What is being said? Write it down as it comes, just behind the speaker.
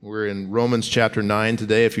We're in Romans chapter 9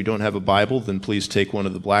 today. If you don't have a Bible, then please take one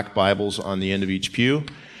of the black Bibles on the end of each pew.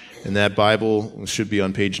 And that Bible should be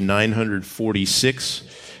on page 946.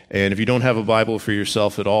 And if you don't have a Bible for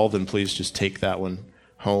yourself at all, then please just take that one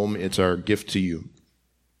home. It's our gift to you.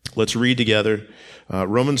 Let's read together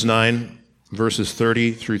Romans 9, verses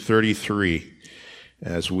 30 through 33,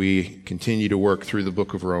 as we continue to work through the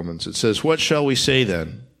book of Romans. It says, "What shall we say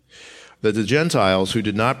then? That the Gentiles who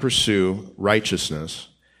did not pursue righteousness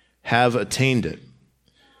have attained it.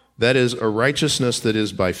 That is, a righteousness that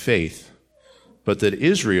is by faith. But that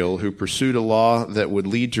Israel, who pursued a law that would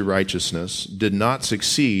lead to righteousness, did not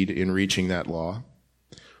succeed in reaching that law.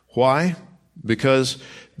 Why? Because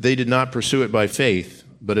they did not pursue it by faith,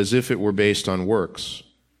 but as if it were based on works.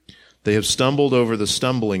 They have stumbled over the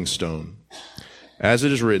stumbling stone. As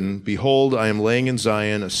it is written, 'Behold, I am laying in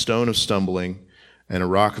Zion a stone of stumbling and a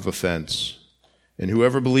rock of offense, and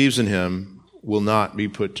whoever believes in him will not be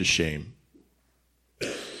put to shame.'" I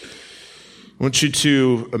want you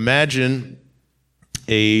to imagine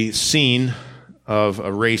a scene of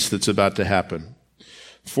a race that's about to happen.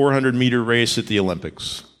 400-meter race at the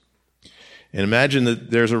Olympics. And imagine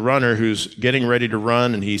that there's a runner who's getting ready to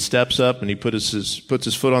run, and he steps up and he puts his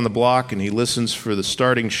foot on the block and he listens for the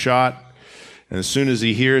starting shot. And as soon as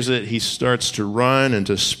he hears it, he starts to run and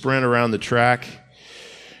to sprint around the track.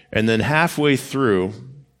 And then halfway through,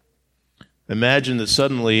 imagine that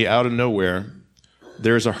suddenly, out of nowhere,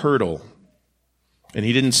 there's a hurdle. And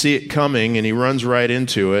he didn't see it coming, and he runs right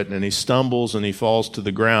into it, and he stumbles and he falls to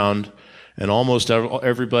the ground, and almost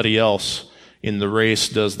everybody else in the race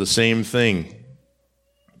does the same thing.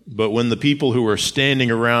 But when the people who are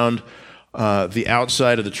standing around the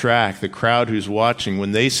outside of the track, the crowd who's watching,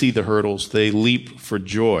 when they see the hurdles, they leap for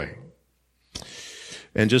joy.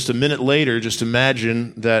 And just a minute later, just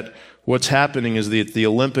imagine that what's happening is that the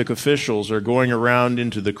Olympic officials are going around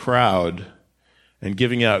into the crowd and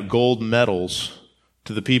giving out gold medals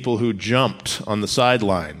to the people who jumped on the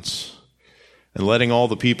sidelines, and letting all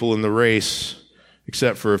the people in the race,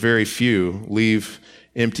 except for a very few, leave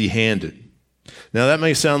empty-handed. Now that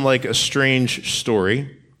may sound like a strange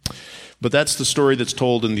story, but that's the story that's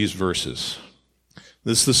told in these verses.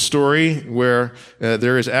 This is the story where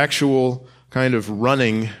there is actual kind of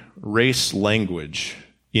running race language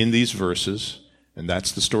in these verses, and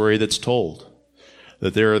that's the story that's told.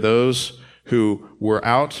 That there are those who were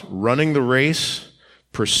out running the race,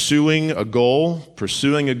 pursuing a goal,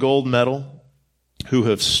 pursuing a gold medal, who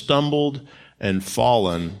have stumbled and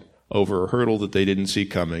fallen over a hurdle that they didn't see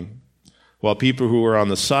coming, while people who were on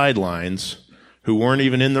the sidelines, who weren't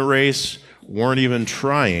even in the race, weren't even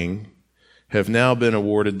trying, have now been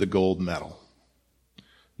awarded the gold medal.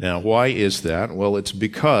 Now, why is that? Well, it's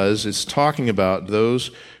because it's talking about those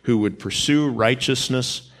who would pursue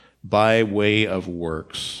righteousness by way of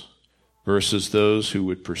works versus those who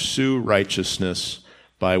would pursue righteousness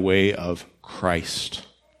by way of Christ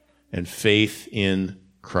and faith in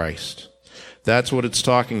Christ. That's what it's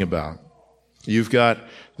talking about. You've got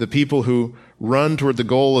the people who run toward the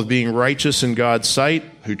goal of being righteous in God's sight,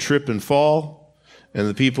 who trip and fall, and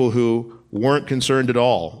the people who weren't concerned at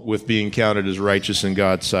all with being counted as righteous in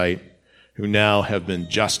God's sight, who now have been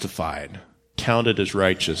justified, counted as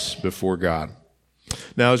righteous before God.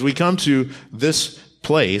 Now, as we come to this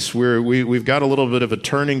place where we've got a little bit of a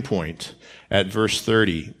turning point at verse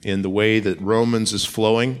 30 in the way that Romans is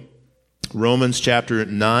flowing. Romans chapter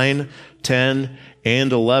 9, 10,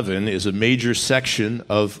 and 11 is a major section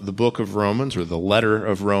of the book of Romans, or the letter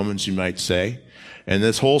of Romans, you might say. And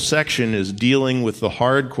this whole section is dealing with the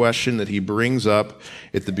hard question that he brings up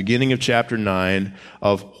at the beginning of chapter 9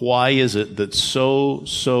 of why is it that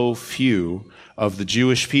so few of the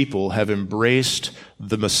Jewish people have embraced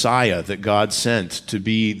the Messiah that God sent to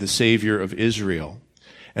be the Savior of Israel?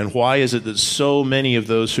 And why is it that so many of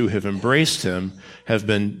those who have embraced him have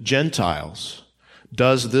been Gentiles?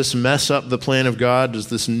 Does this mess up the plan of God? Does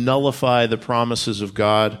this nullify the promises of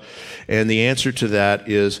God? And the answer to that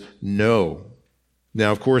is no.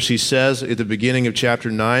 Now, of course, he says at the beginning of chapter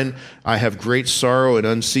 9, "I have great sorrow and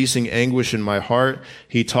unceasing anguish in my heart."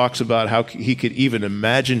 He talks about how he could even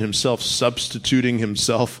imagine himself substituting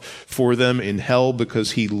himself for them in hell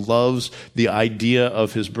because he loves the idea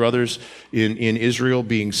of his brothers in Israel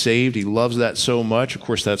being saved. He loves that so much. Of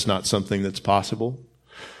course, that's not something that's possible.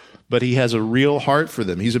 But he has a real heart for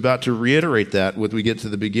them. He's about to reiterate that when we get to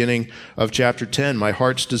the beginning of chapter 10. "My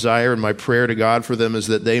heart's desire and my prayer to God for them is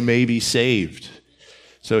that they may be saved."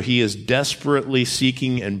 So he is desperately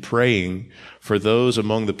seeking and praying for those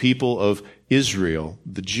among the people of Israel,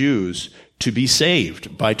 the Jews, to be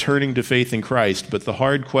saved by turning to faith in Christ. But the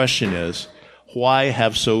hard question is, why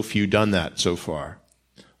have so few done that so far?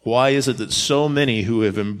 Why is it that so many who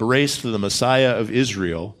have embraced the Messiah of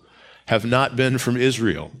Israel have not been from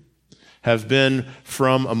Israel, have been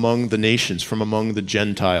from among the nations, from among the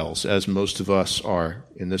Gentiles, as most of us are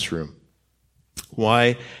in this room?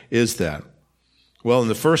 Why is that? Well, in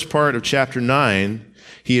the first part of chapter 9,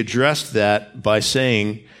 he addressed that by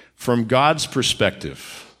saying, from God's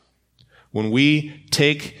perspective, when we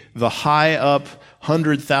take the high up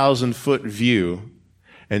 100,000-foot view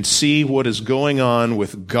and see what is going on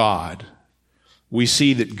with God, we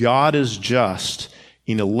see that God is just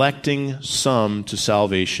in electing some to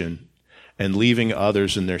salvation and leaving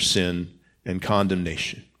others in their sin and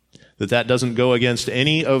condemnation. That doesn't go against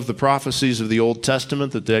any of the prophecies of the Old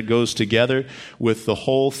Testament, that goes together with the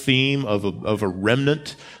whole theme of a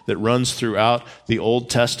remnant that runs throughout the Old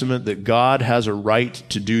Testament, that God has a right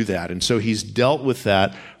to do that. And so he's dealt with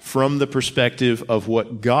that from the perspective of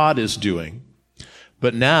what God is doing.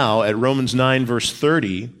 But now, at Romans 9, verse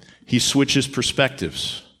 30, he switches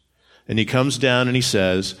perspectives. And he comes down and he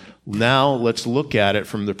says, now let's look at it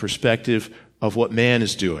from the perspective of what man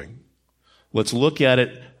is doing. Let's look at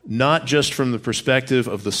it not just from the perspective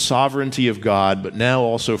of the sovereignty of God, but now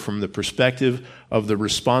also from the perspective of the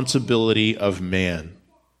responsibility of man.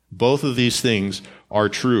 Both of these things are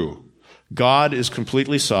true. God is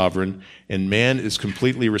completely sovereign, and man is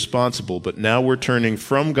completely responsible. But now we're turning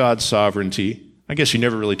from God's sovereignty. I guess you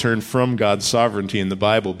never really turn from God's sovereignty in the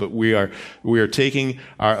Bible, but we are taking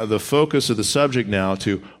the focus of the subject now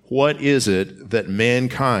to what is it that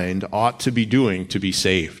mankind ought to be doing to be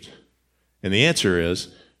saved? And the answer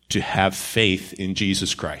is to have faith in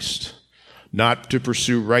Jesus Christ. Not to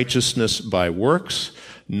pursue righteousness by works,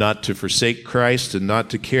 not to forsake Christ and not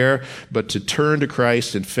to care, but to turn to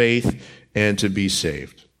Christ in faith and to be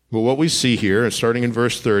saved. Well, what we see here, starting in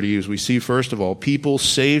verse 30, is we see, first of all, people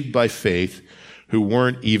saved by faith who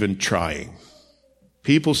weren't even trying.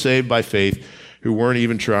 People saved by faith who weren't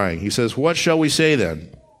even trying. He says, what shall we say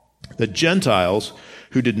then? The Gentiles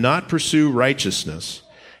who did not pursue righteousness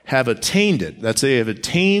have attained it. That's, they have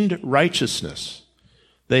attained righteousness.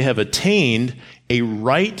 They have attained a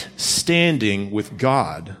right standing with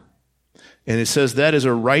God. And it says that is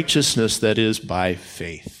a righteousness that is by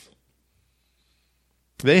faith.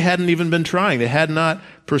 They hadn't even been trying. They had not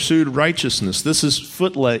pursued righteousness. This is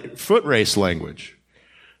foot race language.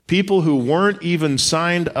 People who weren't even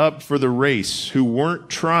signed up for the race, who weren't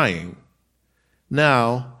trying,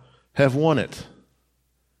 now have won it.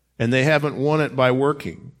 And they haven't won it by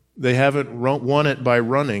working. They haven't won it by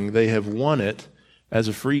running. They have won it as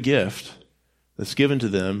a free gift that's given to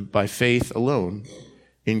them by faith alone,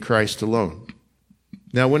 in Christ alone.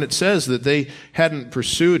 Now, when it says that they hadn't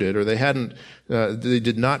pursued it, or they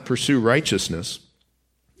did not pursue righteousness,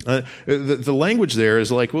 the language there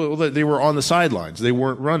is like, well, they were on the sidelines. They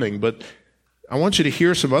weren't running. But I want you to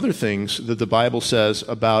hear some other things that the Bible says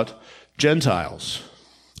about Gentiles,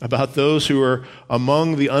 about those who are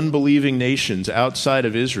among the unbelieving nations outside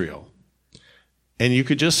of Israel. And you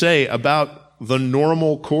could just say about the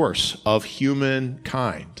normal course of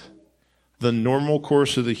humankind, the normal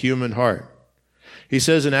course of the human heart. He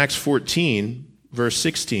says in Acts 14, verse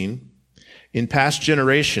 16, in past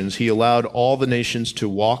generations, he allowed all the nations to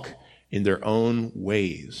walk in their own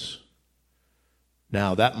ways.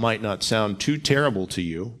 Now, that might not sound too terrible to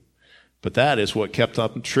you, but that is what kept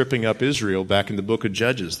tripping up Israel back in the book of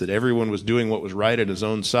Judges, that everyone was doing what was right in his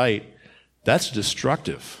own sight. That's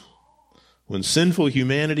destructive. When sinful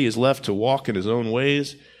humanity is left to walk in his own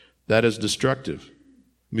ways, that is destructive.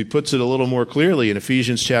 He puts it a little more clearly in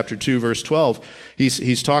Ephesians chapter 2, verse 12.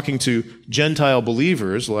 He's talking to Gentile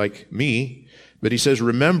believers like me, but he says,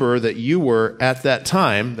 remember that you were at that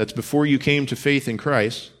time, that's before you came to faith in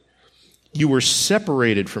Christ, you were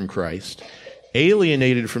separated from Christ,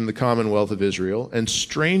 alienated from the commonwealth of Israel, and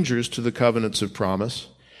strangers to the covenants of promise,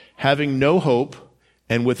 having no hope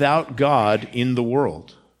and without God in the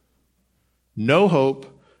world. No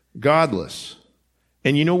hope, godless.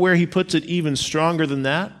 And you know where he puts it even stronger than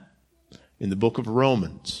that? In the book of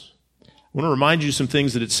Romans. I want to remind you some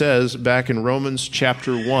things that it says back in Romans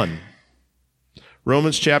chapter 1.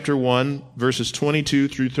 Romans chapter 1, verses 22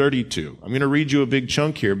 through 32. I'm going to read you a big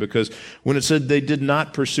chunk here because when it said they did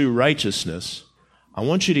not pursue righteousness, I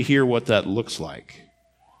want you to hear what that looks like.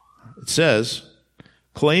 It says,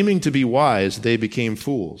 claiming to be wise, they became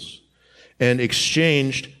fools and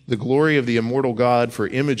exchanged the glory of the immortal God for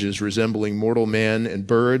images resembling mortal man and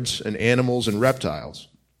birds and animals and reptiles.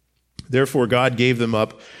 Therefore God gave them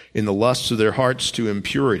up in the lusts of their hearts to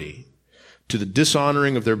impurity, to the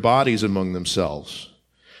dishonoring of their bodies among themselves,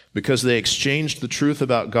 because they exchanged the truth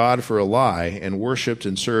about God for a lie and worshipped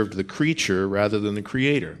and served the creature rather than the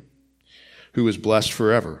Creator, who is blessed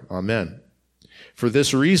forever. Amen. For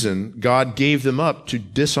this reason, God gave them up to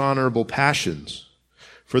dishonorable passions.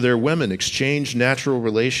 For their women exchanged natural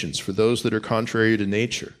relations for those that are contrary to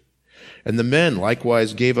nature. And the men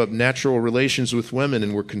likewise gave up natural relations with women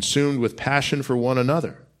and were consumed with passion for one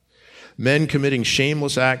another. Men committing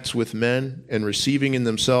shameless acts with men and receiving in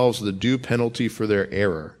themselves the due penalty for their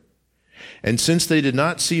error. And since they did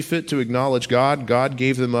not see fit to acknowledge God, God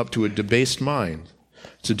gave them up to a debased mind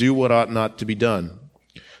to do what ought not to be done.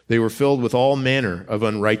 They were filled with all manner of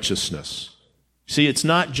unrighteousness. See, it's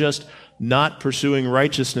not just not pursuing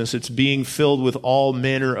righteousness, it's being filled with all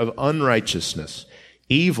manner of unrighteousness,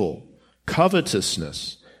 evil,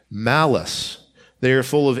 covetousness, malice. They are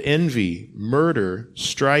full of envy, murder,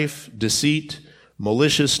 strife, deceit,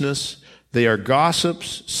 maliciousness. They are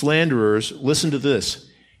gossips, slanderers. Listen to this.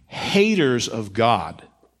 Haters of God.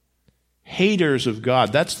 Haters of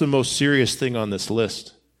God. That's the most serious thing on this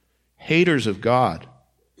list. Haters of God.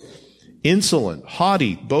 Insolent,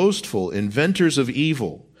 haughty, boastful, inventors of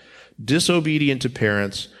evil, disobedient to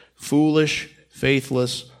parents, foolish,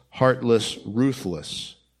 faithless, heartless,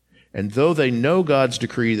 ruthless. And though they know God's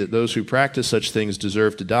decree that those who practice such things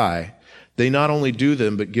deserve to die, they not only do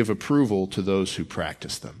them, but give approval to those who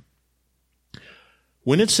practice them.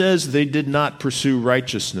 When it says they did not pursue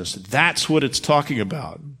righteousness, that's what it's talking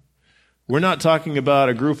about. We're not talking about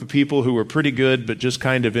a group of people who were pretty good but just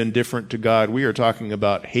kind of indifferent to God. We are talking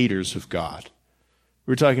about haters of God.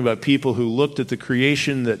 We're talking about people who looked at the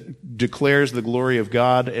creation that declares the glory of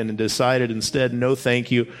God and decided instead, no thank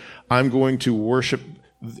you, I'm going to worship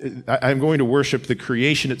the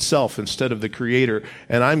creation itself instead of the Creator,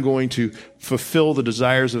 and I'm going to fulfill the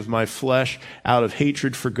desires of my flesh out of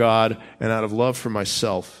hatred for God and out of love for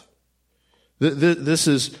myself. This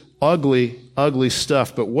is ugly, ugly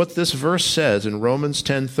stuff. But what this verse says in Romans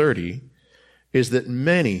 10:30 is that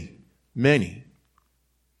many,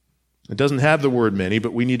 it doesn't have the word many,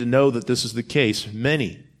 but we need to know that this is the case.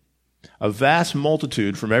 Many, a vast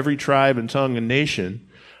multitude from every tribe and tongue and nation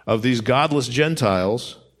of these godless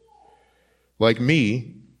Gentiles, like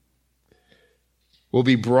me, will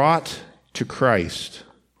be brought to Christ.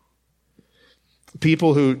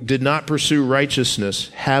 People who did not pursue righteousness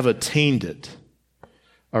have attained it,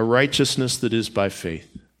 a righteousness that is by faith.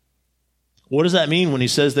 What does that mean when he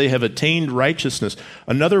says they have attained righteousness?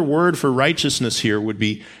 Another word for righteousness here would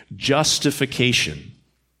be justification.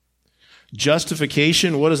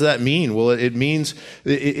 Justification, what does that mean? Well, it means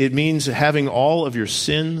having all of your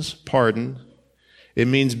sins pardoned. It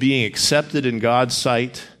means being accepted in God's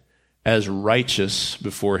sight as righteous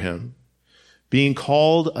before Him. Being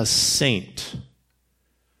called a saint,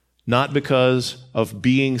 not because of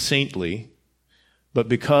being saintly, but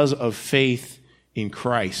because of faith in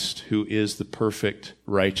Christ, who is the perfect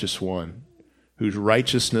righteous one, whose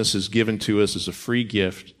righteousness is given to us as a free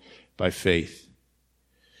gift by faith.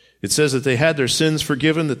 It says that they had their sins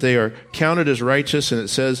forgiven, that they are counted as righteous, and it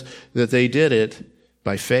says that they did it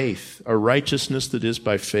by faith, a righteousness that is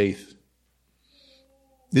by faith.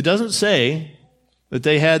 It doesn't say that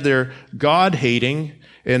they had their God-hating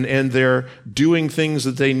and their doing things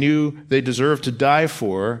that they knew they deserved to die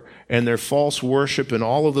for, and their false worship and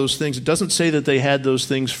all of those things. It doesn't say that they had those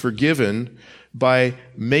things forgiven by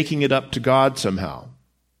making it up to God somehow.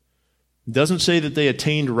 It doesn't say that they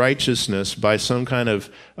attained righteousness by some kind of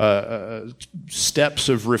steps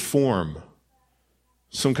of reform,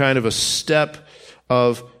 some kind of a step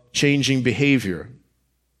of changing behavior.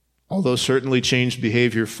 Although certainly changed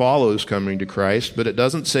behavior follows coming to Christ, but it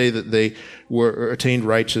doesn't say that they attained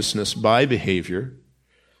righteousness by behavior.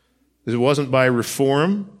 It wasn't by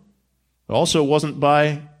reform. It also wasn't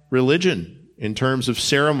by religion in terms of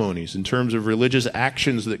ceremonies, in terms of religious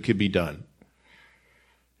actions that could be done.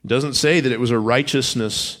 It doesn't say that it was a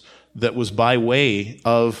righteousness that was by way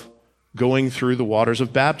of going through the waters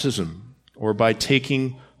of baptism or by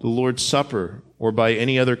taking the Lord's Supper or by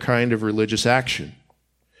any other kind of religious action.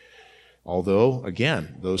 Although,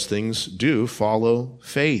 again, those things do follow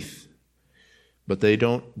faith, but they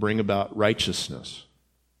don't bring about righteousness.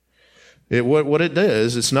 What it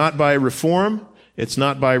is, it's not by reform, it's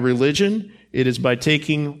not by religion, it is by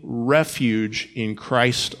taking refuge in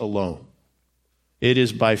Christ alone. It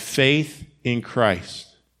is by faith in Christ.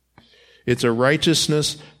 It's a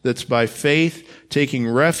righteousness that's by faith, taking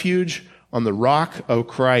refuge on the rock of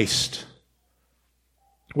Christ.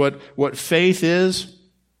 What faith is,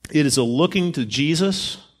 it is a looking to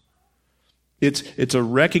Jesus. It's a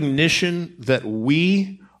recognition that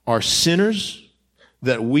we are sinners,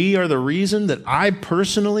 that we are the reason, that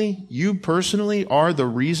you personally are the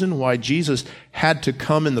reason why Jesus had to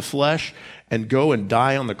come in the flesh and go and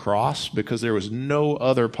die on the cross because there was no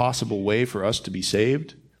other possible way for us to be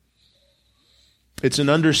saved. It's an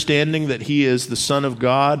understanding that he is the Son of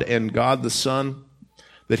God and God the Son,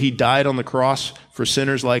 that he died on the cross for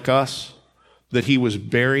sinners like us, that he was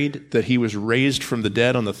buried, that he was raised from the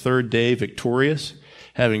dead on the third day victorious,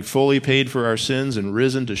 having fully paid for our sins and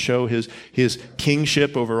risen to show his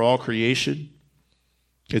kingship over all creation.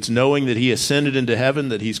 It's knowing that he ascended into heaven,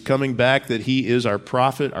 that he's coming back, that he is our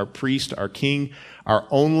prophet, our priest, our king, our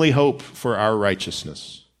only hope for our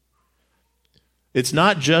righteousness. It's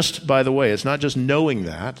not just, by the way, it's not just knowing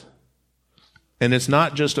that, and it's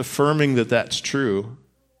not just affirming that that's true.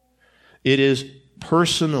 It is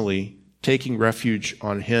personally taking refuge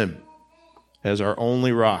on him as our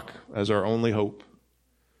only rock, as our only hope,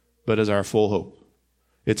 but as our full hope.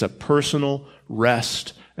 It's a personal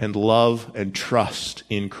rest and love and trust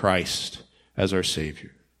in Christ as our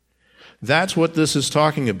Savior. That's what this is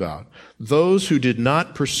talking about. Those who did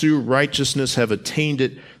not pursue righteousness have attained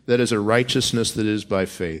it, that is a righteousness that is by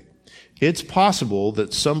faith. It's possible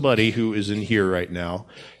that somebody who is in here right now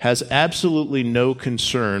has absolutely no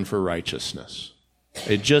concern for righteousness.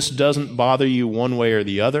 It just doesn't bother you one way or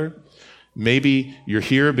the other. Maybe you're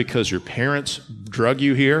here because your parents drug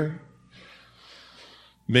you here.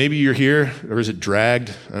 Maybe you're here, or is it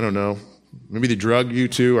dragged? I don't know. Maybe they drug you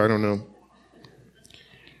too. I don't know.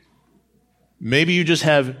 Maybe you just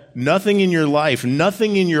have nothing in your life,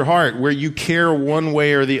 nothing in your heart where you care one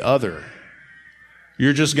way or the other.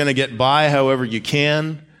 You're just going to get by however you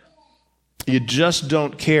can. You just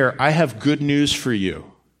don't care. I have good news for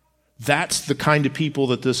you. That's the kind of people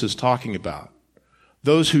that this is talking about.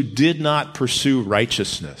 Those who did not pursue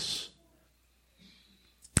righteousness.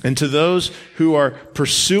 And to those who are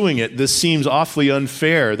pursuing it, this seems awfully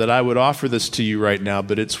unfair that I would offer this to you right now,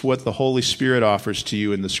 but it's what the Holy Spirit offers to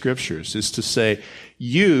you in the Scriptures, is to say,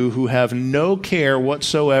 you who have no care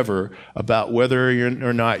whatsoever about whether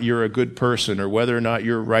or not you're a good person, or whether or not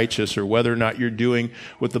you're righteous, or whether or not you're doing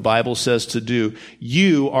what the Bible says to do,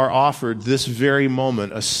 you are offered this very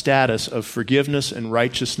moment a status of forgiveness and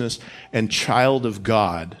righteousness and child of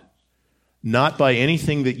God, not by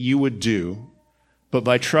anything that you would do, but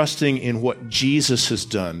by trusting in what Jesus has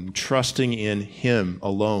done, trusting in him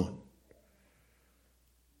alone.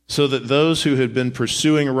 So that those who had been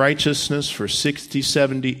pursuing righteousness for 60,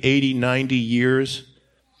 70, 80, 90 years,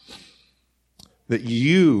 that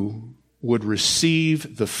you would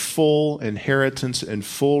receive the full inheritance and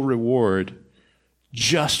full reward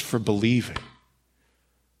just for believing.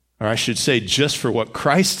 Or I should say, just for what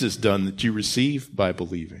Christ has done that you receive by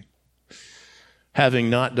believing, having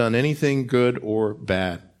not done anything good or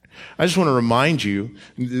bad. I just want to remind you,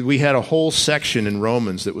 we had a whole section in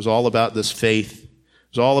Romans that was all about this faith.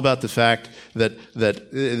 It was all about the fact that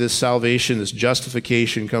this salvation, this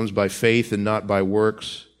justification comes by faith and not by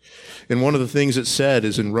works. And one of the things it said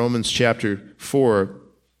is in Romans chapter 4,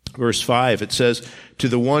 verse 5, it says, "To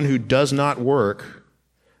the one who does not work,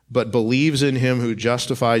 but believes in him who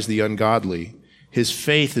justifies the ungodly, his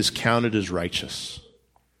faith is counted as righteous."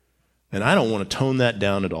 And I don't want to tone that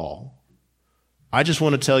down at all. I just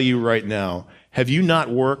want to tell you right now, have you not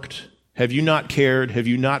worked? Have you not cared? Have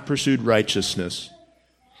you not pursued righteousness?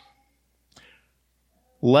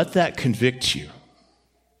 Let that convict you.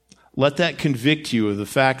 Let that convict you of the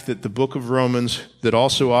fact that the book of Romans, that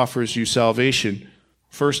also offers you salvation,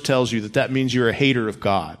 first tells you that that means you're a hater of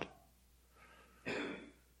God.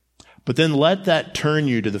 But then let that turn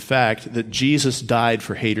you to the fact that Jesus died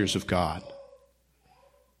for haters of God.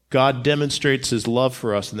 God demonstrates his love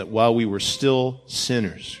for us, and that while we were still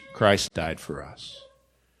sinners, Christ died for us.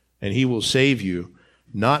 And he will save you,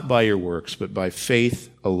 not by your works, but by faith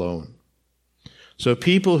alone. So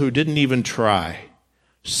people who didn't even try,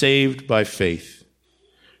 saved by faith.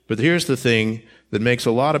 But here's the thing that makes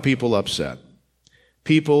a lot of people upset.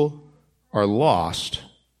 People are lost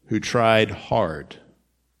who tried hard,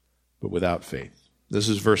 but without faith. This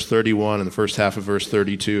is verse 31 and the first half of verse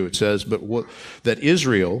 32. It says, that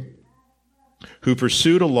Israel, who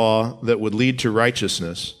pursued a law that would lead to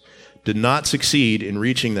righteousness, did not succeed in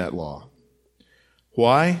reaching that law.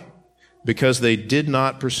 Why? Because they did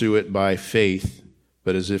not pursue it by faith,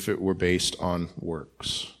 but as if it were based on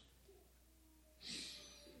works.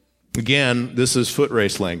 Again, this is foot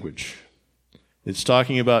race language. It's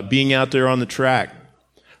talking about being out there on the track,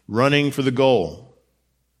 running for the goal,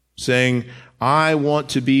 saying, I want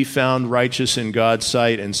to be found righteous in God's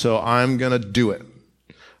sight, and so I'm going to do it.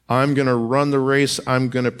 I'm going to run the race. I'm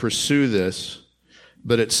going to pursue this.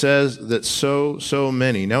 but it says that so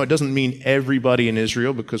many. Now, it doesn't mean everybody in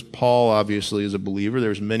Israel, because Paul obviously is a believer.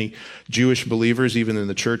 There's many Jewish believers, even in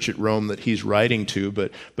the church at Rome, that he's writing to,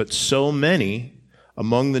 but so many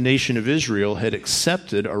among the nation of Israel had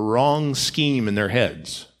accepted a wrong scheme in their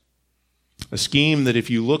heads. A scheme that, if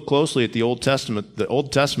you look closely at the Old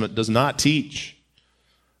Testament does not teach.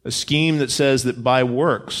 A scheme that says that by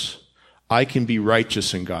works, I can be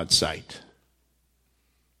righteous in God's sight.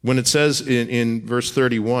 When it says in verse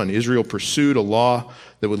 31, Israel pursued a law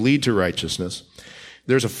that would lead to righteousness,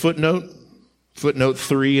 there's a footnote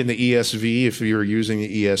 3 in the ESV, if you're using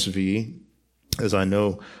the ESV, as I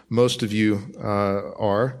know most of you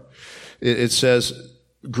are. It says,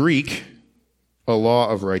 Greek, a law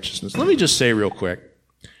of righteousness. Let me just say real quick,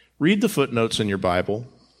 read the footnotes in your Bible,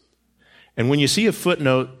 and when you see a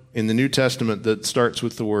footnote in the New Testament that starts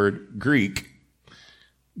with the word Greek,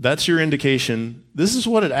 that's your indication this is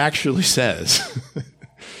what it actually says.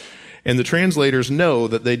 And the translators know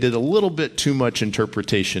that they did a little bit too much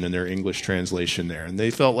interpretation in their English translation there, and they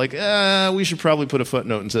felt like, we should probably put a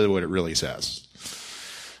footnote instead of what it really says.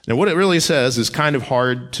 Now, what it really says is kind of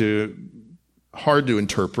hard to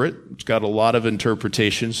interpret. It's got a lot of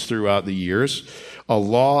interpretations throughout the years. A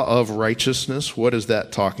law of righteousness, what is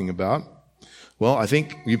that talking about? Well, I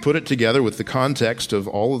think you put it together with the context of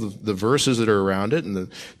all of the verses that are around it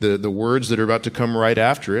and the words that are about to come right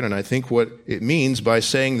after it. And I think what it means by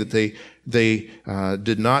saying that they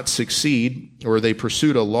did not succeed, or they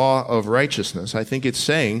pursued a law of righteousness, I think it's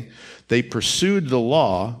saying they pursued the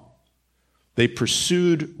law, they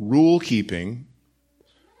pursued rule keeping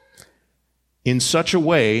in such a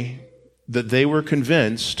way that they were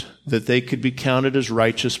convinced that they could be counted as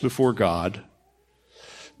righteous before God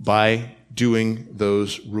by doing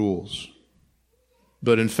those rules.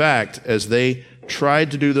 But in fact, as they tried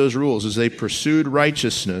to do those rules, as they pursued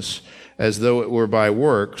righteousness as though it were by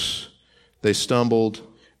works, they stumbled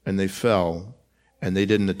and they fell and they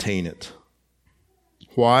didn't attain it.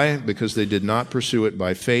 Why? Because they did not pursue it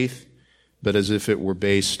by faith, but as if it were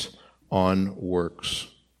based on works.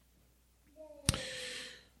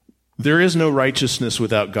 There is no righteousness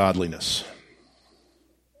without godliness.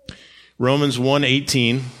 Romans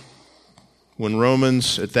 1:18,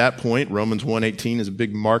 at that point, Romans 1:18 is a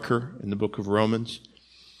big marker in the book of Romans.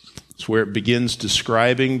 It's where it begins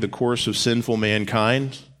describing the course of sinful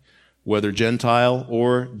mankind, whether Gentile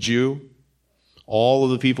or Jew, all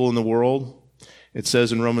of the people in the world. It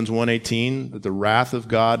says in Romans 1:18 that the wrath of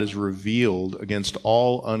God is revealed against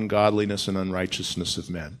all ungodliness and unrighteousness of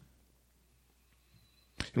men.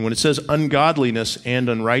 And when it says ungodliness and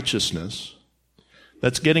unrighteousness,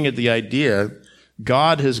 that's getting at the idea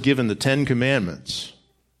God has given the 10 Commandments.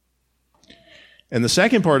 And the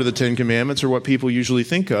second part of the 10 Commandments are what people usually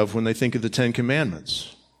think of when they think of the 10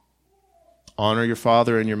 Commandments. Honor your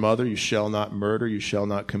father and your mother. You shall not murder. You shall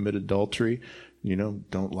not commit adultery.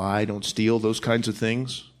 Don't lie, don't steal, those kinds of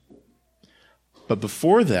things. But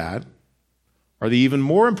before that are the even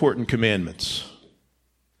more important commandments.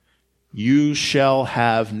 You shall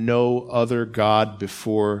have no other God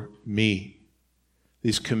before me.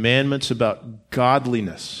 These commandments about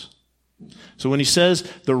godliness. So when he says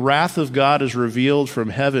the wrath of God is revealed from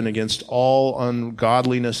heaven against all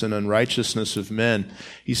ungodliness and unrighteousness of men,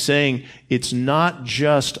 he's saying it's not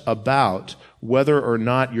just about whether or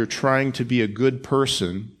not you're trying to be a good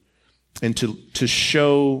person and to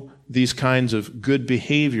show these kinds of good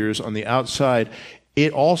behaviors on the outside.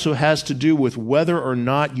 It also has to do with whether or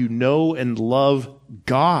not you know and love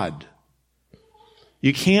God.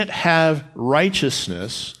 You can't have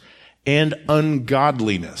righteousness and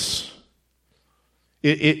ungodliness.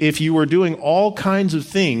 If you were doing all kinds of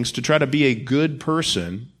things to try to be a good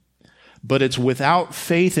person, but it's without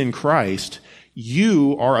faith in Christ,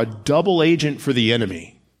 you are a double agent for the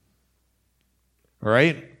enemy. All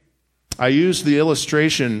right? I used the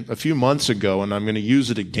illustration a few months ago, and I'm going to use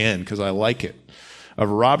it again because I like it, of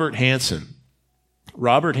Robert Hansen.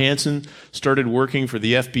 Robert Hansen started working for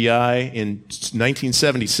the FBI in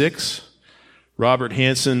 1976. Robert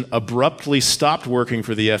Hansen abruptly stopped working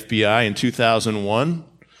for the FBI in 2001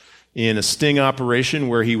 in a sting operation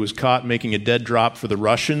where he was caught making a dead drop for the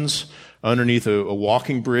Russians underneath a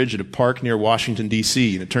walking bridge at a park near Washington,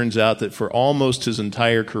 D.C. And it turns out that for almost his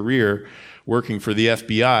entire career working for the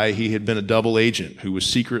FBI, he had been a double agent who was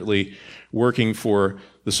secretly working for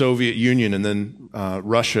the Soviet Union and then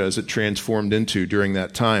Russia as it transformed into during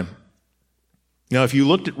that time. Now, if you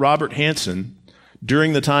looked at Robert Hansen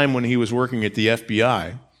during the time when he was working at the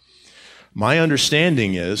FBI, my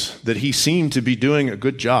understanding is that he seemed to be doing a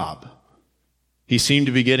good job. He seemed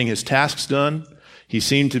to be getting his tasks done. He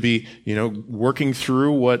seemed to be, working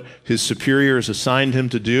through what his superiors assigned him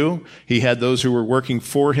to do. He had those who were working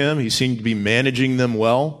for him. He seemed to be managing them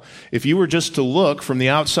well. If you were just to look from the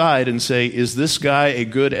outside and say, is this guy a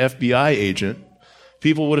good FBI agent?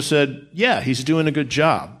 People would have said, yeah, he's doing a good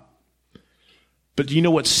job. But do you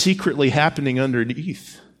know what's secretly happening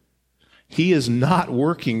underneath? He is not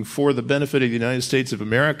working for the benefit of the United States of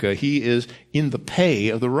America. He is in the pay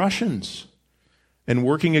of the Russians and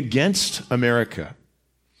working against America.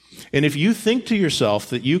 And if you think to yourself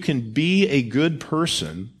that you can be a good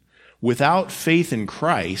person without faith in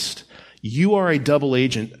Christ, you are a double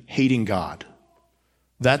agent hating God.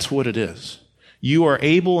 That's what it is. You are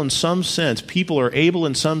able in some sense, people are able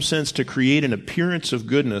in some sense to create an appearance of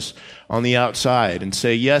goodness on the outside and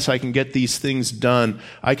say, yes, I can get these things done.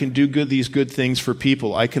 I can do these good things for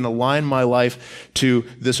people. I can align my life to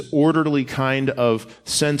this orderly kind of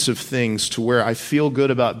sense of things to where I feel good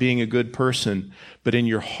about being a good person. But in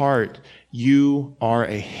your heart, you are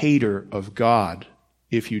a hater of God.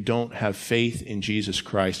 If you don't have faith in Jesus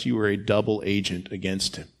Christ, you are a double agent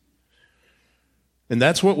against him. And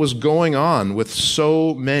that's what was going on with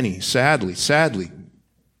so many, sadly,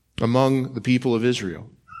 among the people of Israel,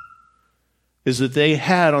 is that they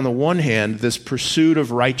had, on the one hand, this pursuit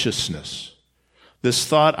of righteousness, this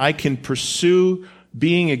thought, I can pursue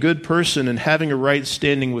being a good person and having a right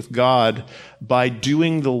standing with God by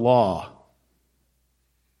doing the law.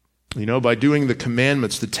 By doing the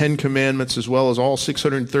commandments, the 10 commandments, as well as all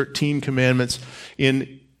 613 commandments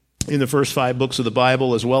in the first 5 books of the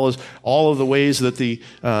Bible, as well as all of the ways that the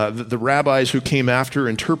rabbis who came after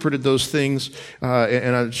interpreted those things.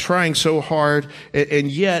 And I'm trying so hard, and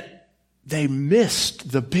yet they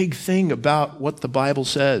missed the big thing about what the Bible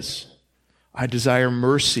says. I desire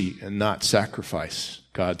mercy and not sacrifice,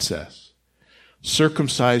 God says.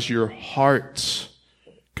 Circumcise your hearts,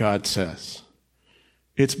 God says.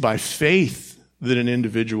 It's by faith that an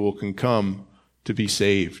individual can come to be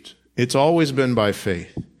saved. It's always been by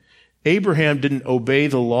faith. Abraham didn't obey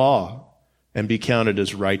the law and be counted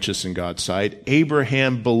as righteous in God's sight.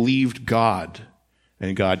 Abraham believed God,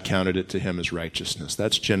 and God counted it to him as righteousness.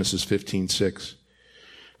 That's Genesis 15:6.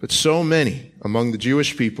 But so many among the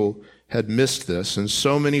Jewish people had missed this, and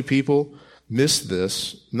so many people missed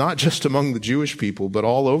this, not just among the Jewish people, but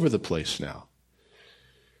all over the place now.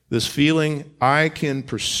 This feeling, I can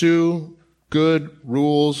pursue good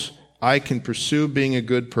rules, I can pursue being a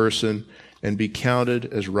good person, and be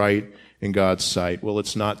counted as right in God's sight. Well,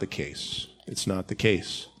 it's not the case. It's not the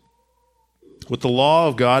case. What the law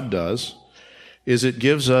of God does is it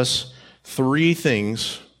gives us 3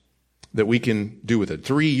 things that we can do with it,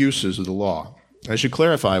 3 uses of the law. I should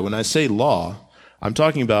clarify, when I say law, I'm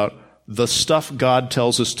talking about the stuff God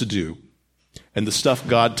tells us to do and the stuff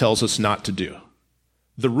God tells us not to do.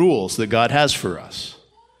 The rules that God has for us.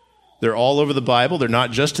 They're all over the Bible. They're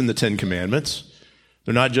not just in the 10 Commandments.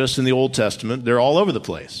 They're not just in the Old Testament. They're all over the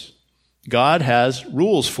place. God has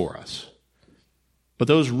rules for us. But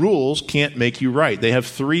those rules can't make you right. They have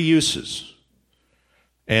 3 uses.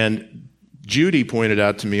 And Judy pointed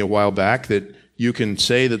out to me a while back that you can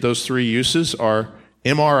say that those 3 uses are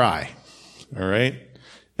MRI. All right?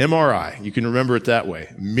 MRI. You can remember it that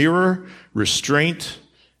way. Mirror, restraint,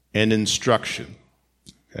 and instruction.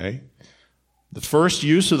 Okay? The first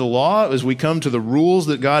use of the law, as we come to the rules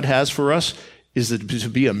that God has for us, is to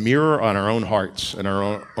be a mirror on our own hearts and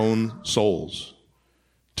our own souls.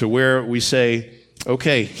 To where we say,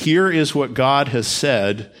 okay, here is what God has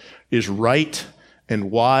said is right and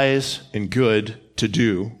wise and good to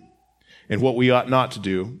do, and what we ought not to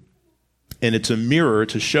do. And it's a mirror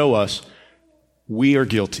to show us we are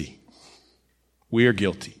guilty. We are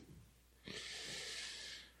guilty.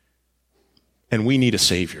 And we need a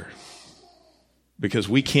Savior, because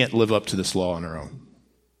we can't live up to this law on our own.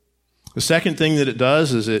 The second thing that it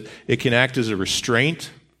does is it can act as a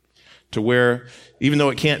restraint, to where even though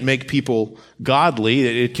it can't make people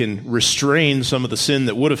godly, it can restrain some of the sin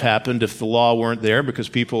that would have happened if the law weren't there, because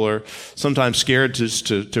people are sometimes scared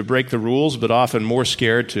to break the rules, but often more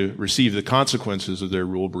scared to receive the consequences of their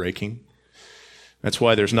rule breaking. That's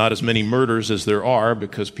why there's not as many murders as there are,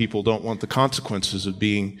 because people don't want the consequences of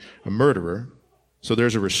being a murderer. So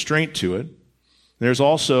there's a restraint to it. There's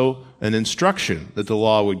also an instruction that the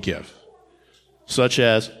law would give, such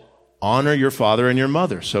as honor your father and your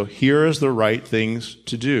mother. So here is the right things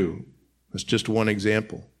to do. That's just one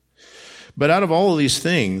example. But out of all of these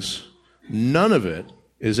things, none of it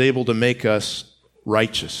is able to make us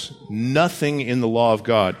righteous. Nothing in the law of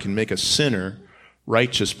God can make a sinner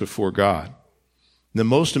righteous before God. The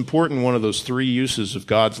most important one of those 3 uses of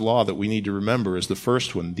God's law that we need to remember is the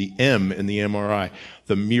first one, the M in the MRI,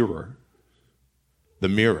 the mirror. the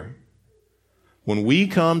mirror. When we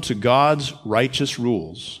come to God's righteous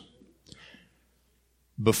rules,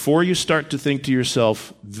 before you start to think to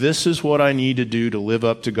yourself, this is what I need to do to live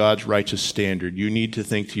up to God's righteous standard, you need to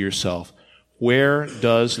think to yourself, where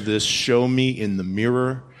does this show me in the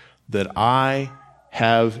mirror that I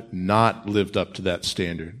have not lived up to that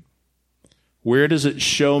standard? Where does it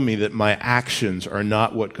show me that my actions are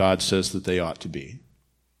not what God says that they ought to be?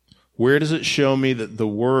 Where does it show me that the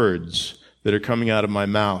words that are coming out of my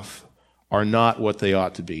mouth are not what they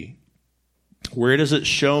ought to be? Where does it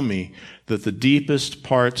show me that the deepest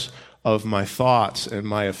parts of my thoughts and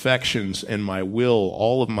my affections and my will,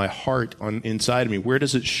 all of my heart inside of me, where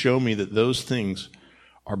does it show me that those things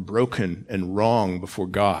are broken and wrong before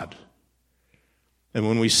God? And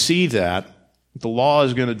when we see that, what the law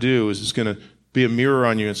is going to do is it's going to be a mirror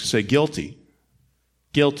on you and it's going to say, guilty,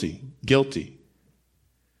 guilty, guilty.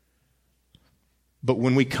 But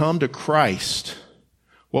when we come to Christ,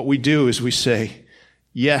 what we do is we say,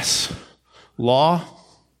 yes, law,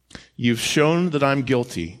 you've shown that I'm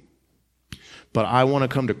guilty, but I want to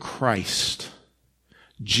come to Christ.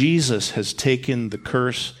 Jesus has taken the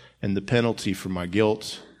curse and the penalty for my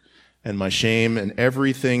guilt and my shame and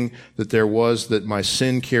everything that there was that my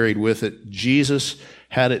sin carried with it. Jesus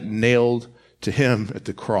had it nailed to him at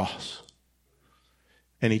the cross.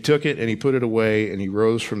 And he took it and he put it away and he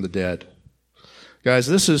rose from the dead. Guys,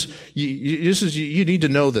 you need to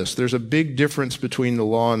know this. There's a big difference between the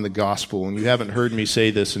law and the gospel, and you haven't heard me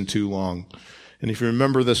say this in too long. And if you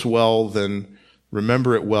remember this well, then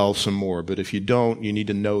remember it well some more. But if you don't, you need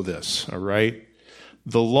to know this, all right?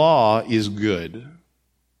 The law is good.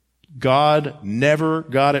 God never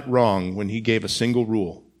got it wrong when he gave a single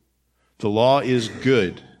rule. The law is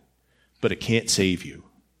good, but it can't save you.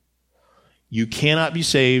 You cannot be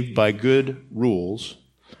saved by good rules.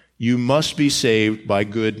 You must be saved by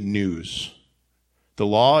good news. The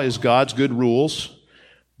law is God's good rules,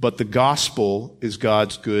 but the gospel is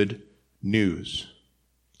God's good news.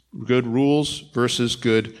 Good rules versus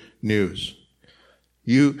good news.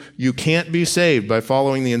 You can't be saved by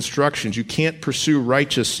following the instructions. You can't pursue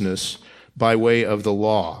righteousness by way of the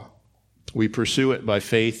law. We pursue it by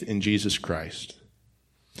faith in Jesus Christ.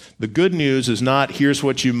 The good news is not, here's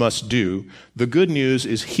what you must do. The good news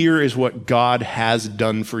is, here is what God has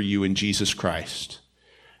done for you in Jesus Christ.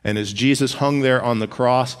 And as Jesus hung there on the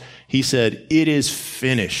cross, he said, it is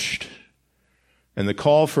finished. And the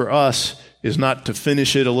call for us is not to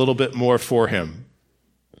finish it a little bit more for him.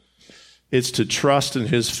 It's to trust in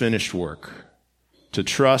his finished work. To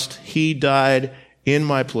trust he died in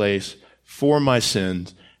my place for my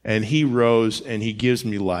sins, and he rose and he gives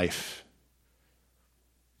me life.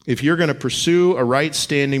 If you're going to pursue a right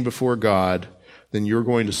standing before God, then you're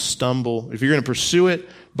going to stumble. If you're going to pursue it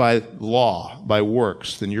by law, by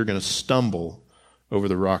works, then you're going to stumble over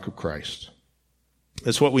the rock of Christ.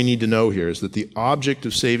 That's what we need to know here, is that the object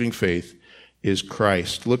of saving faith is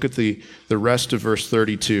Christ. Look at the rest of verse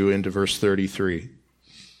 32 into verse 33.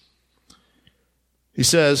 He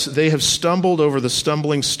says, they have stumbled over the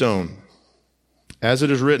stumbling stone. As it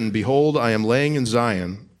is written, behold, I am laying in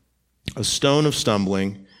Zion a stone of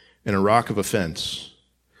stumbling and a rock of offense,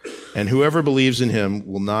 and whoever believes in him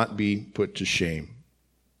will not be put to shame.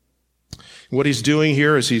 What he's doing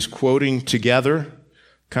here is he's quoting together,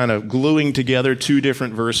 kind of gluing together two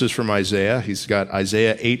different verses from Isaiah. He's got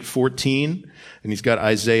Isaiah 8:14, and he's got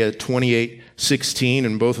Isaiah 28:16,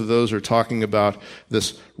 and both of those are talking about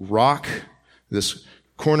this rock, this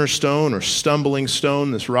cornerstone or stumbling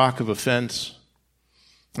stone, this rock of offense.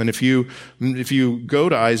 And if you go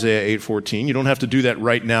to Isaiah 8:14, you don't have to do that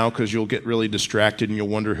right now because you'll get really distracted and you'll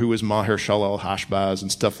wonder who is Maher-shalal-Hashbaz and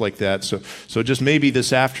stuff like that. So just maybe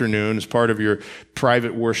this afternoon, as part of your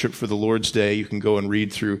private worship for the Lord's Day, you can go and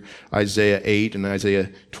read through Isaiah 8 and Isaiah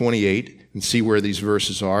 28 and see where these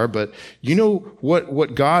verses are. But you know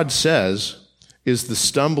what God says is the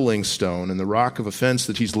stumbling stone and the rock of offense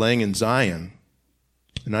that he's laying in Zion.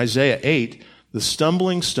 In Isaiah 8, the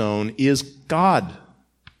stumbling stone is God.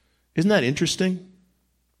 Isn't that interesting?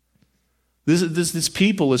 This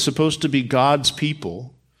people is supposed to be God's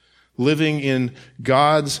people, living in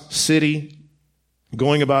God's city,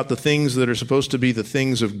 going about the things that are supposed to be the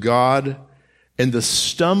things of God, and the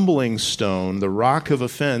stumbling stone, the rock of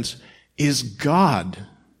offense, is God.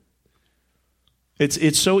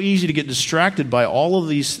 It's so easy to get distracted by all of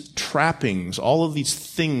these trappings, all of these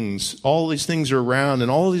things are around,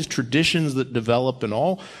 and all of these traditions that develop, and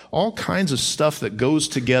all kinds of stuff that goes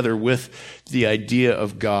together with the idea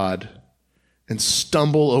of God, and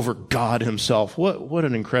stumble over God himself. What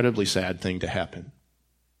an incredibly sad thing to happen.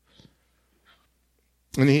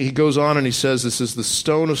 And he goes on and he says, this is the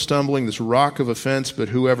stone of stumbling, this rock of offense, but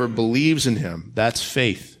whoever believes in him, that's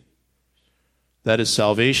faith. That is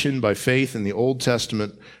salvation by faith in the Old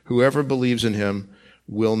Testament. Whoever believes in him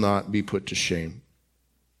will not be put to shame.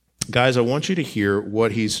 Guys, I want you to hear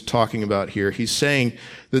what he's talking about here. He's saying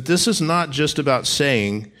that this is not just about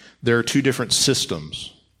saying there are two different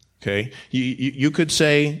systems. Okay? You could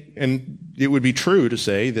say, and it would be true to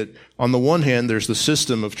say, that on the one hand, there's the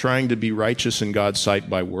system of trying to be righteous in God's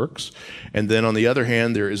sight by works. And then on the other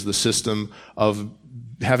hand, there is the system of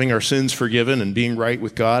having our sins forgiven and being right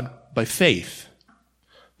with God by faith.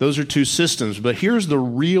 Those are two systems. But here's the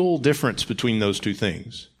real difference between those two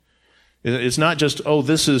things. It's not just,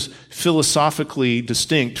 this is philosophically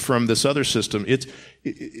distinct from this other system.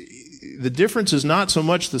 The difference is not so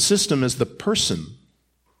much the system as the person.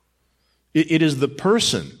 It is the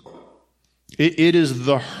person. It is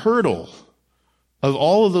the hurdle of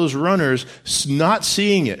all of those runners not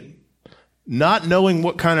seeing it, not knowing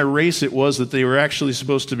what kind of race it was that they were actually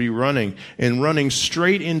supposed to be running, and running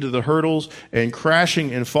straight into the hurdles and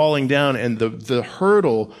crashing and falling down. And the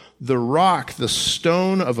hurdle, the rock, the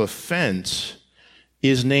stone of offense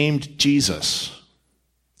is named Jesus.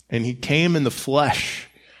 And he came in the flesh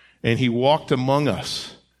and he walked among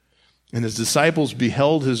us. And his disciples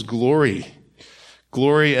beheld his glory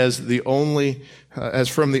as from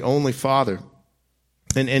the only Father.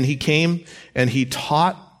 And he came and he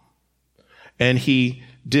taught and he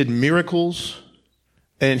did miracles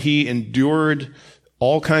and he endured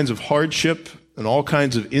all kinds of hardship and all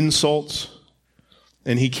kinds of insults.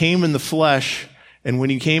 And he came in the flesh. And when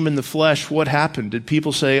he came in the flesh, what happened? Did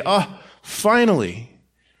people say, finally,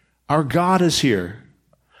 our God is here.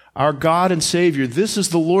 Our God and Savior, this is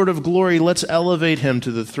the Lord of glory. Let's elevate him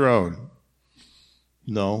to the throne.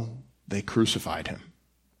 No, they crucified him.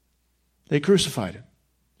 They crucified him.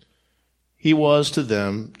 He was to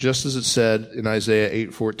them, just as it said in Isaiah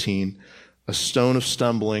 8:14, a stone of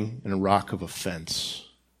stumbling and a rock of offense.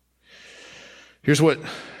 Here's what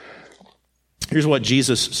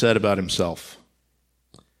Jesus said about himself.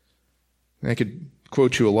 I could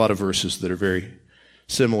quote you a lot of verses that are very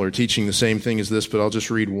similar, teaching the same thing as this, but I'll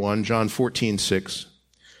just read one. John 14:6.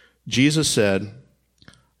 Jesus said,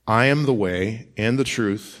 I am the way and the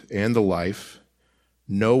truth and the life.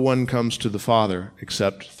 No one comes to the Father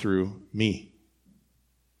except through me.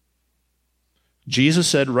 Jesus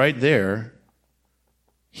said right there,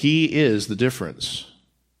 he is the difference.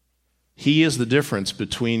 He is the difference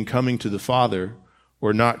between coming to the Father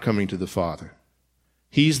or not coming to the Father.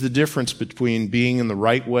 He's the difference between being in the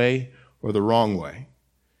right way or the wrong way.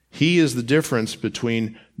 He is the difference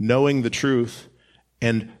between knowing the truth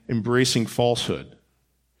and embracing falsehood.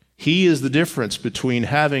 He is the difference between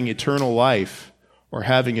having eternal life or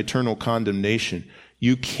having eternal condemnation.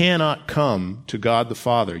 You cannot come to God the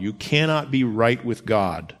Father. You cannot be right with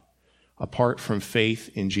God apart from faith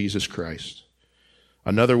in Jesus Christ.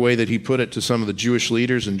 Another way that he put it to some of the Jewish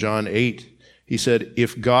leaders in John 8, he said,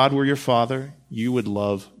 if God were your Father, you would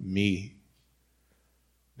love me.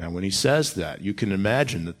 Now, when he says that, you can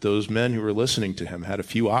imagine that those men who were listening to him had a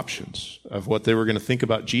few options of what they were going to think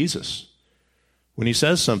about Jesus when he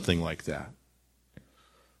says something like that.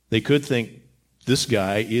 They could think, this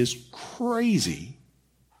guy is crazy.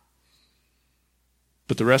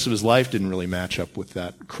 But the rest of his life didn't really match up with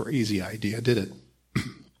that crazy idea, did it?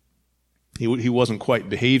 He wasn't quite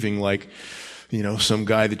behaving like, some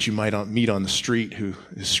guy that you might meet on the street who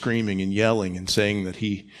is screaming and yelling and saying that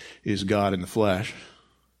he is God in the flesh.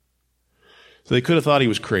 So they could have thought he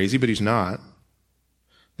was crazy, but he's not.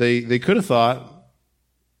 They could have thought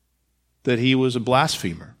that he was a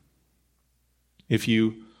blasphemer. If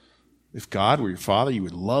God were your Father, you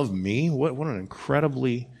would love me? What an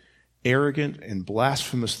incredibly arrogant and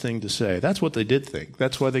blasphemous thing to say. That's what they did think.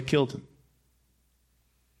 That's why they killed him.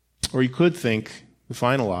 Or you could think the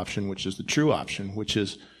final option, which is the true option, which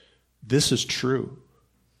is, this is true.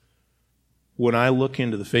 When I look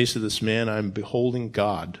into the face of this man, I'm beholding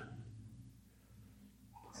God.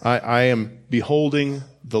 I am beholding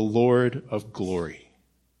the Lord of glory.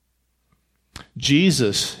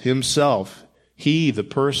 Jesus himself, he, the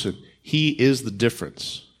person, he is the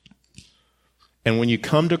difference. And when you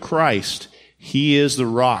come to Christ, he is the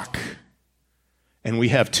rock. And we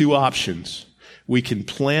have two options. We can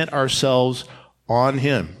plant ourselves on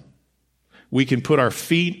him. We can put our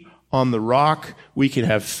feet on the rock. We can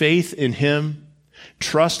have faith in him,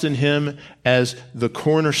 trust in him as the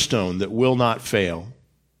cornerstone that will not fail.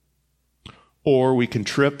 Or we can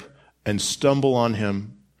trip and stumble on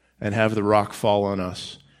him and have the rock fall on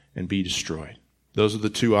us and be destroyed. Those are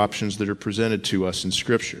the two options that are presented to us in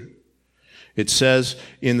Scripture. It says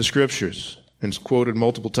in the Scriptures, and it's quoted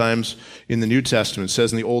multiple times in the New Testament. It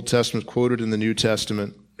says in the Old Testament, quoted in the New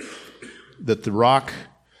Testament, that the rock,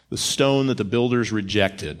 the stone that the builders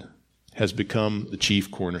rejected, has become the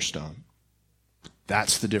chief cornerstone.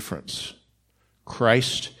 That's the difference.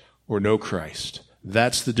 Christ or no Christ.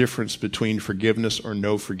 That's the difference between forgiveness or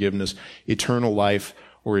no forgiveness, eternal life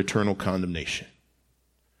or eternal condemnation.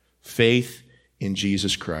 Faith in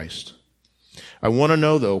Jesus Christ. I want to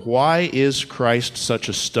know, though, why is Christ such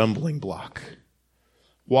a stumbling block?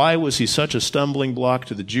 Why was he such a stumbling block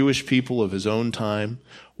to the Jewish people of his own time?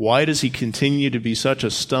 Why does he continue to be such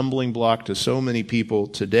a stumbling block to so many people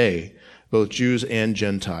today, both Jews and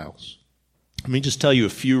Gentiles? Let me just tell you a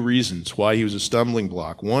few reasons why he was a stumbling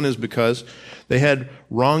block. One is because they had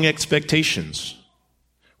wrong expectations.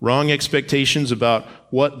 Wrong expectations about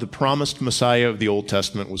what the promised Messiah of the Old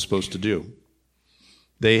Testament was supposed to do.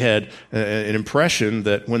 They had an impression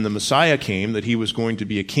that when the Messiah came, that he was going to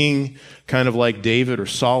be a king kind of like David or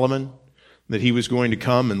Solomon, that he was going to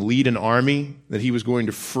come and lead an army, that he was going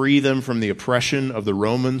to free them from the oppression of the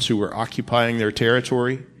Romans who were occupying their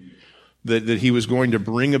territory, that he was going to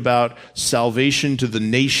bring about salvation to the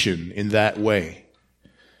nation in that way.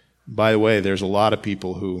 By the way, there's a lot of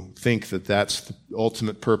people who think that that's the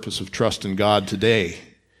ultimate purpose of trust in God today,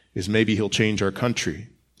 is maybe he'll change our country.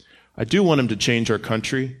 I do want him to change our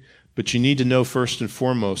country, but you need to know first and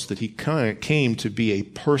foremost that he came to be a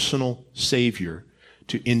personal Savior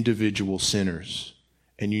to individual sinners.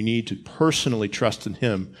 And you need to personally trust in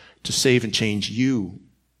him to save and change you.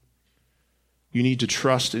 You need to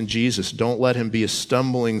trust in Jesus. Don't let him be a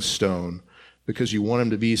stumbling stone because you want him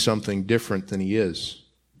to be something different than he is.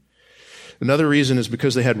 Another reason is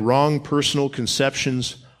because they had wrong personal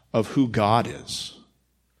conceptions of who God is.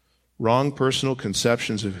 Wrong personal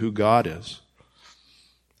conceptions of who God is.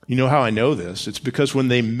 You know how I know this? It's because when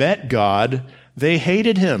they met God, they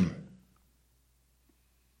hated him.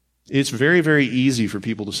 It's very, very easy for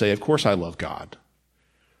people to say, of course I love God.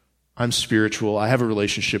 I'm spiritual. I have a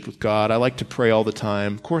relationship with God. I like to pray all the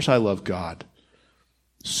time. Of course I love God.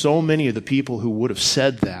 So many of the people who would have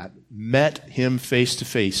said that met him face to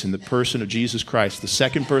face in the person of Jesus Christ, the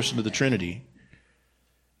second person of the Trinity,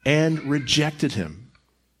 and rejected him.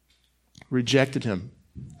 Rejected him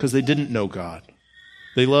because they didn't know God.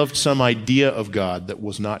 They loved some idea of God that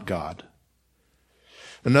was not God.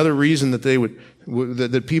 Another reason that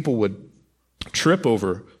that people would trip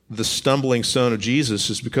over the stumbling stone of Jesus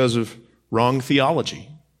is because of wrong theology.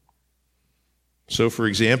 So, for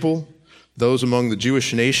example, those among the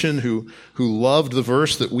Jewish nation who loved the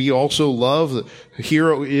verse that we also love,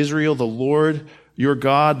 "Hear, O Israel, the Lord your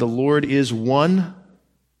God, the Lord is one,"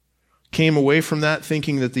 came away from that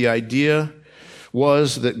thinking that the idea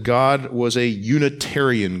was that God was a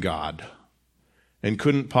Unitarian God and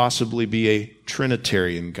couldn't possibly be a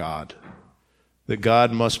Trinitarian God. That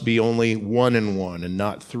God must be only one in one and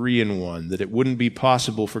not three in one. That it wouldn't be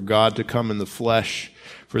possible for God to come in the flesh,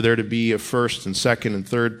 for there to be a first and second and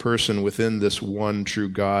third person within this one true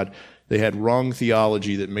God. They had wrong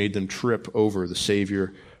theology that made them trip over the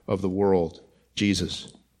Savior of the world,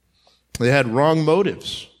 Jesus. They had wrong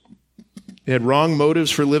motives. They had wrong motives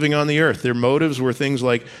for living on the earth. Their motives were things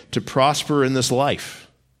like to prosper in this life.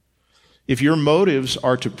 If your motives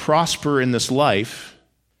are to prosper in this life,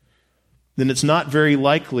 then it's not very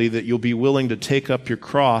likely that you'll be willing to take up your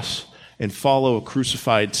cross and follow a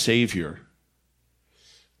crucified Savior.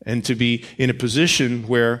 And to be in a position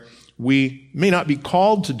where we may not be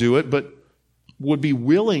called to do it, but would be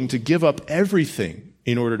willing to give up everything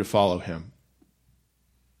in order to follow him.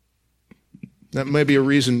 That may be a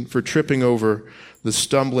reason for tripping over the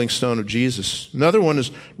stumbling stone of Jesus. Another one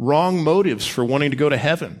is wrong motives for wanting to go to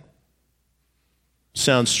heaven.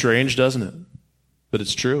 Sounds strange, doesn't it? But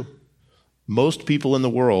it's true. Most people in the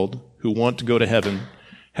world who want to go to heaven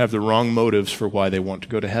have the wrong motives for why they want to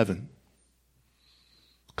go to heaven.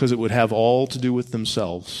 Because it would have all to do with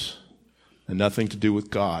themselves and nothing to do with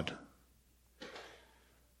God.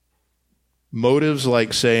 Motives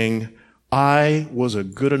like saying, I was a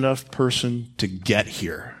good enough person to get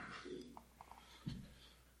here.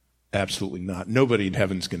 Absolutely not. Nobody in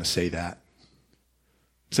heaven is going to say that,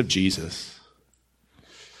 except Jesus.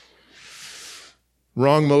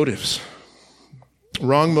 Wrong motives.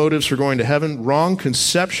 Wrong motives for going to heaven. Wrong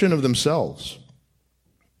conception of themselves.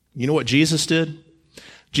 You know what Jesus did?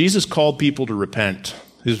 Jesus called people to repent.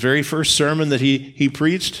 His very first sermon that he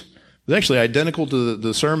preached was actually identical to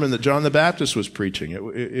the sermon that John the Baptist was preaching.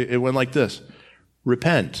 It went like this: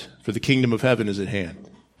 repent, for the kingdom of heaven is at hand.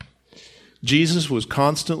 Jesus was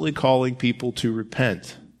constantly calling people to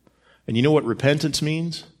repent. And you know what repentance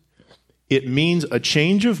means? It means a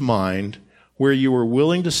change of mind where you were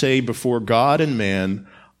willing to say before God and man,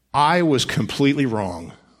 I was completely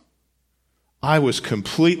wrong. I was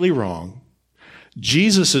completely wrong.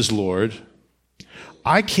 Jesus is Lord.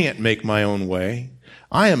 I can't make my own way.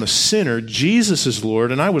 I am a sinner. Jesus is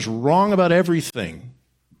Lord, and I was wrong about everything.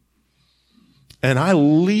 And I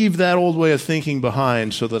leave that old way of thinking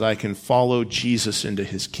behind so that I can follow Jesus into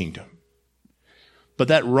his kingdom. But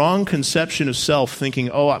that wrong conception of self,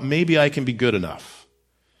 thinking, oh, maybe I can be good enough.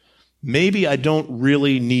 Maybe I don't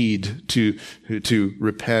really need to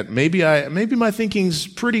repent. Maybe my thinking's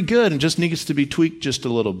pretty good and just needs to be tweaked just a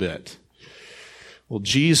little bit. Well,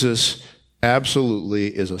 Jesus absolutely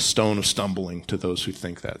is a stone of stumbling to those who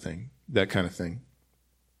think that kind of thing.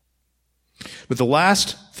 But the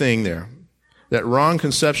last thing there, that wrong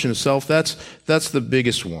conception of self, that's the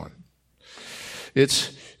biggest one.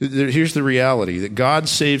 Here's the reality, that God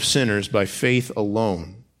saves sinners by faith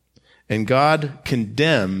alone, and God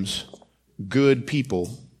condemns good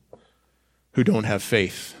people who don't have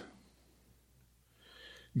faith.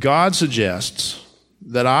 God suggests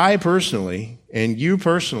that I personally and you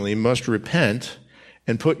personally must repent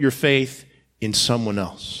and put your faith in someone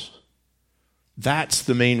else. That's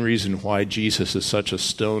the main reason why Jesus is such a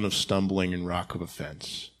stone of stumbling and rock of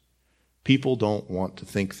offense. People don't want to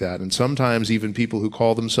think that, and sometimes even people who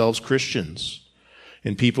call themselves Christians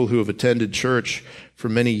and people who have attended church for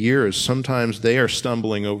many years, sometimes they are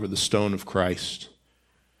stumbling over the stone of Christ.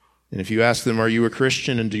 And if you ask them, are you a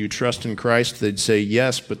Christian and do you trust in Christ? They'd say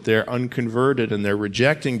yes, but they're unconverted and they're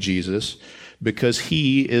rejecting Jesus because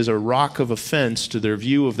he is a rock of offense to their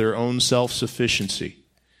view of their own self-sufficiency.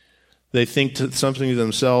 They think something to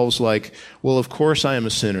themselves like, well, of course I am a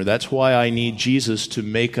sinner. That's why I need Jesus to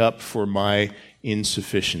make up for my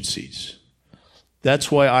insufficiencies.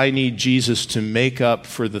 That's why I need Jesus to make up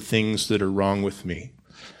for the things that are wrong with me.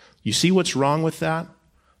 You see what's wrong with that?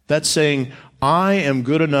 That's saying, I am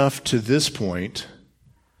good enough to this point,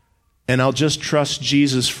 and I'll just trust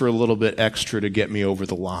Jesus for a little bit extra to get me over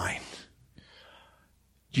the line.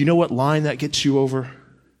 Do you know what line that gets you over?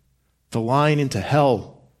 The line into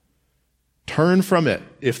hell. Turn from it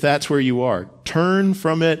if that's where you are. Turn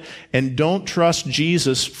from it and don't trust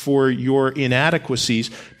Jesus for your inadequacies.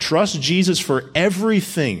 Trust Jesus for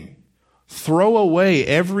everything. Throw away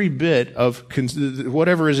every bit of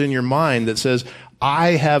whatever is in your mind that says,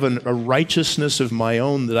 I have a righteousness of my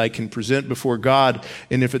own that I can present before God,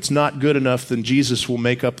 and if it's not good enough, then Jesus will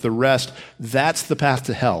make up the rest. That's the path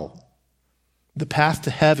to hell. The path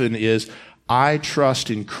to heaven is, I trust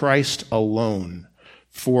in Christ alone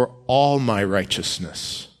for all my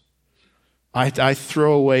righteousness. I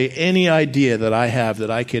throw away any idea that I have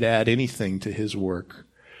that I could add anything to his work,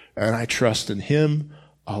 and I trust in him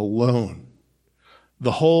alone.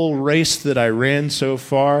 The whole race that I ran so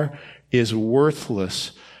far is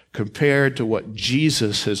worthless compared to what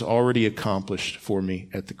Jesus has already accomplished for me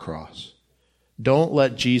at the cross. Don't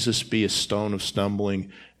let Jesus be a stone of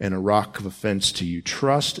stumbling and a rock of offense to you.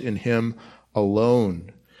 Trust in him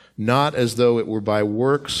alone, not as though it were by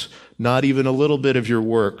works, not even a little bit of your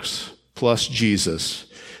works plus Jesus,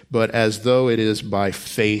 but as though it is by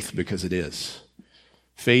faith, because it is.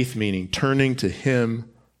 Faith meaning turning to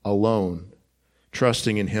him alone,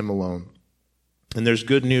 trusting in him alone. And there's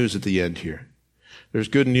good news at the end here. There's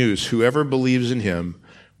good news. Whoever believes in him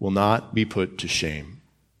will not be put to shame.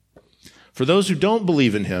 For those who don't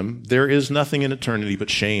believe in him, there is nothing in eternity but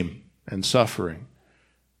shame and suffering,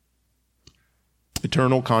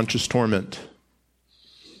 eternal conscious torment,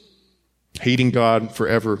 hating God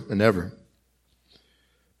forever and ever.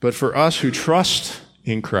 But for us who trust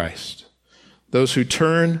in Christ, those who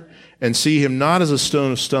turn and see him not as a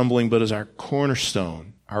stone of stumbling, but as our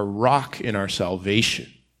cornerstone, our rock in our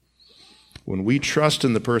salvation, when we trust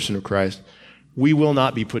in the person of Christ, we will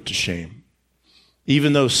not be put to shame.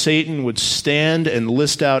 Even though Satan would stand and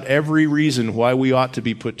list out every reason why we ought to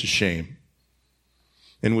be put to shame,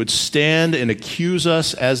 and would stand and accuse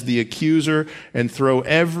us as the accuser and throw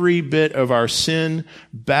every bit of our sin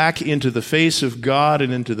back into the face of God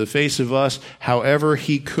and into the face of us however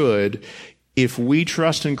he could, if we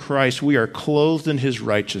trust in Christ, we are clothed in his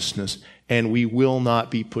righteousness, and we will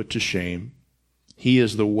not be put to shame. He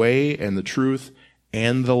is the way and the truth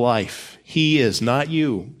and the life. He is, not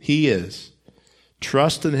you. He is.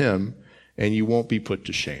 Trust in him, and you won't be put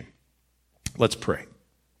to shame. Let's pray.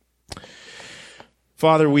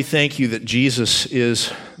 Father, we thank you that Jesus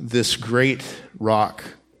is this great rock.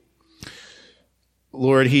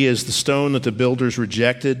 Lord, he is the stone that the builders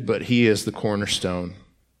rejected, but he is the cornerstone.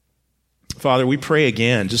 Father, we pray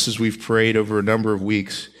again, just as we've prayed over a number of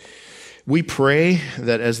weeks, we pray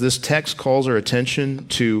that as this text calls our attention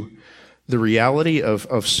to the reality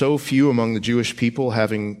of so few among the Jewish people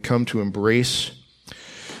having come to embrace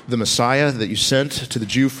the Messiah that you sent to the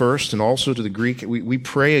Jew first and also to the Greek. We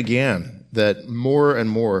pray again that more and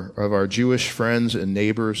more of our Jewish friends and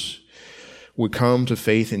neighbors would come to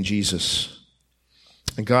faith in Jesus.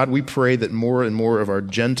 And God, we pray that more and more of our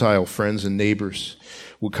Gentile friends and neighbors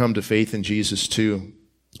will come to faith in Jesus too.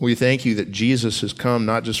 We thank you that Jesus has come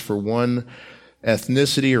not just for one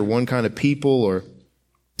ethnicity or one kind of people, or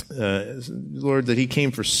Lord, that he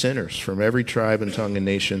came for sinners from every tribe and tongue and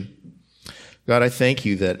nation. God, I thank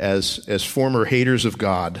you that as former haters of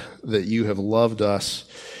God, that you have loved us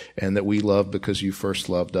and that we love because you first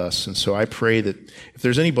loved us. And so I pray that if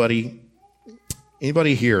there's anybody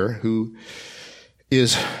here who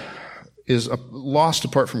is lost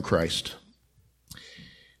apart from Christ,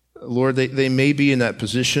 Lord, they may be in that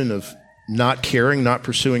position of not caring, not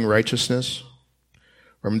pursuing righteousness,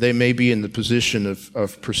 or they may be in the position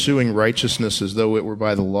of pursuing righteousness as though it were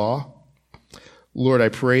by the law. Lord, I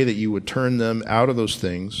pray that you would turn them out of those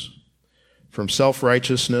things, from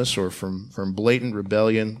self-righteousness or from blatant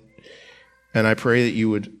rebellion, and I pray that you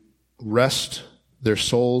would rest their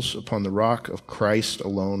souls upon the rock of Christ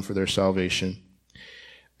alone for their salvation.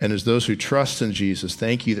 And as those who trust in Jesus,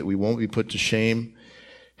 thank you that we won't be put to shame.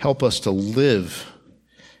 Help us to live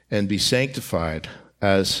and be sanctified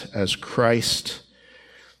as Christ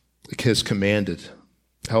has commanded.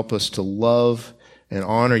 Help us to love and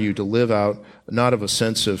honor you, to live out not of a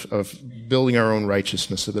sense of building our own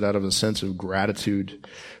righteousness, but out of a sense of gratitude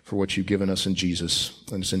for what you've given us in Jesus.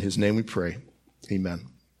 And it's in his name we pray. Amen.